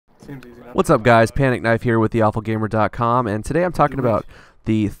What's up, guys? Panic Knife here with theawfulgamer.com, and today I'm talking about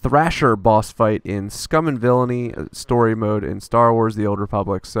the Thrasher boss fight in Scum and Villainy story mode in Star Wars: The Old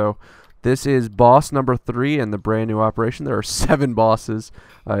Republic. So this is boss number 3 in the brand new operation. There are 7 bosses.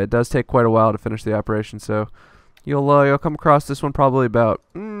 It does take quite a while to finish the operation, so you'll come across this one probably about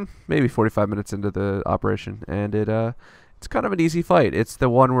maybe 45 minutes into the operation, and it's kind of an easy fight. It's the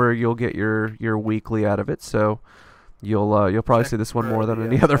one where you'll get your weekly out of it, so you'll probably see this one more than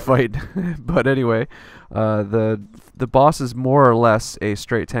any other fight. But anyway, the boss is more or less a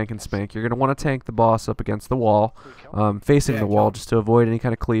straight tank and spank. You're gonna want to tank the boss up against the wall, facing the wall, just to avoid any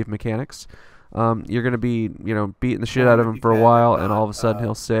kind of cleave mechanics. You're gonna be beating the shit out of him for a while, and all of a sudden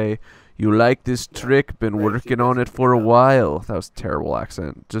he'll say, "You like this trick? Been working on it for a while." That was a terrible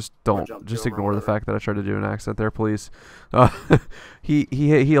accent. Just ignore the fact that I tried to do an accent there, please.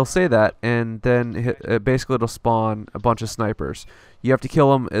 He'll say that, and then basically it'll spawn a bunch of snipers. You have to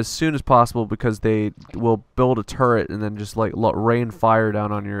kill them as soon as possible because they will build a turret and then just like rain fire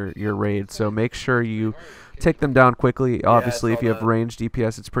down on your raid. So make sure you take them down quickly. Obviously, if you have ranged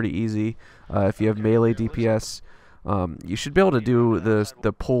DPS, it's pretty easy. If you have melee DPS, you should be able to do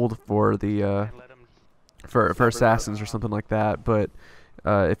the pulled for the for assassins or something like that. But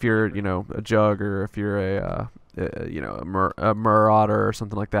if you're a jug, or if you're a marauder or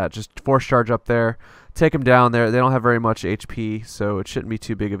something like that, just force charge up there, take them down there. They don't have very much HP, so it shouldn't be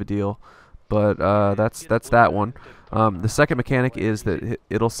too big of a deal. But that's that one. The second mechanic is that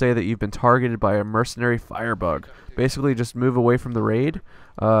it'll say that you've been targeted by a mercenary firebug. Basically, just move away from the raid.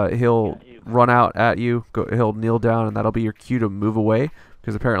 He'll run out at you. He'll kneel down, and that'll be your cue to move away,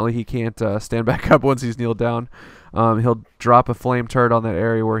 because apparently he can't stand back up once he's kneeled down. He'll drop a flame turret on that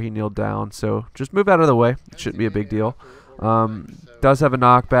area where he kneeled down, so just move out of the way. It shouldn't be a big deal. Does have a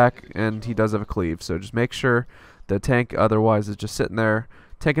knockback, and he does have a cleave, so just make sure the tank otherwise is just sitting there,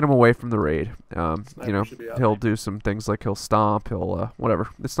 taking him away from the raid. He'll do some things like he'll stomp, he'll whatever.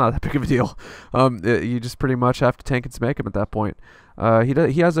 It's not that big of a deal. You just pretty much have to tank and smack him at that point.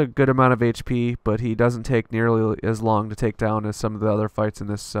 He has a good amount of HP, but he doesn't take nearly as long to take down as some of the other fights in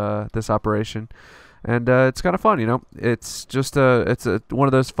this this operation. And it's kind of fun, It's just one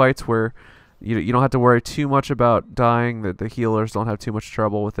of those fights where you don't have to worry too much about dying. The healers don't have too much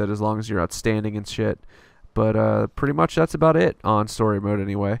trouble with it as long as you're outstanding and shit. But pretty much that's about it on story mode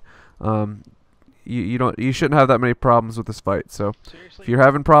anyway. You shouldn't have that many problems with this fight. So if you're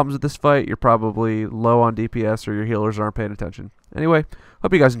having problems with this fight, you're probably low on DPS or your healers aren't paying attention. Anyway,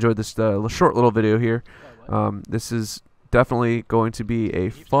 hope you guys enjoyed this short little video here. This is definitely going to be a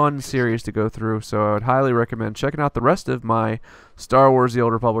fun series to go through, so I would highly recommend checking out the rest of my Star Wars: The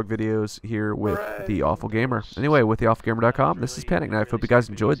Old Republic videos here with The Awful Gamer. Anyway, with theawfulgamer.com, this is Panic Knife. Hope you guys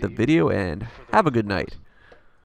enjoyed the video, and have a good night.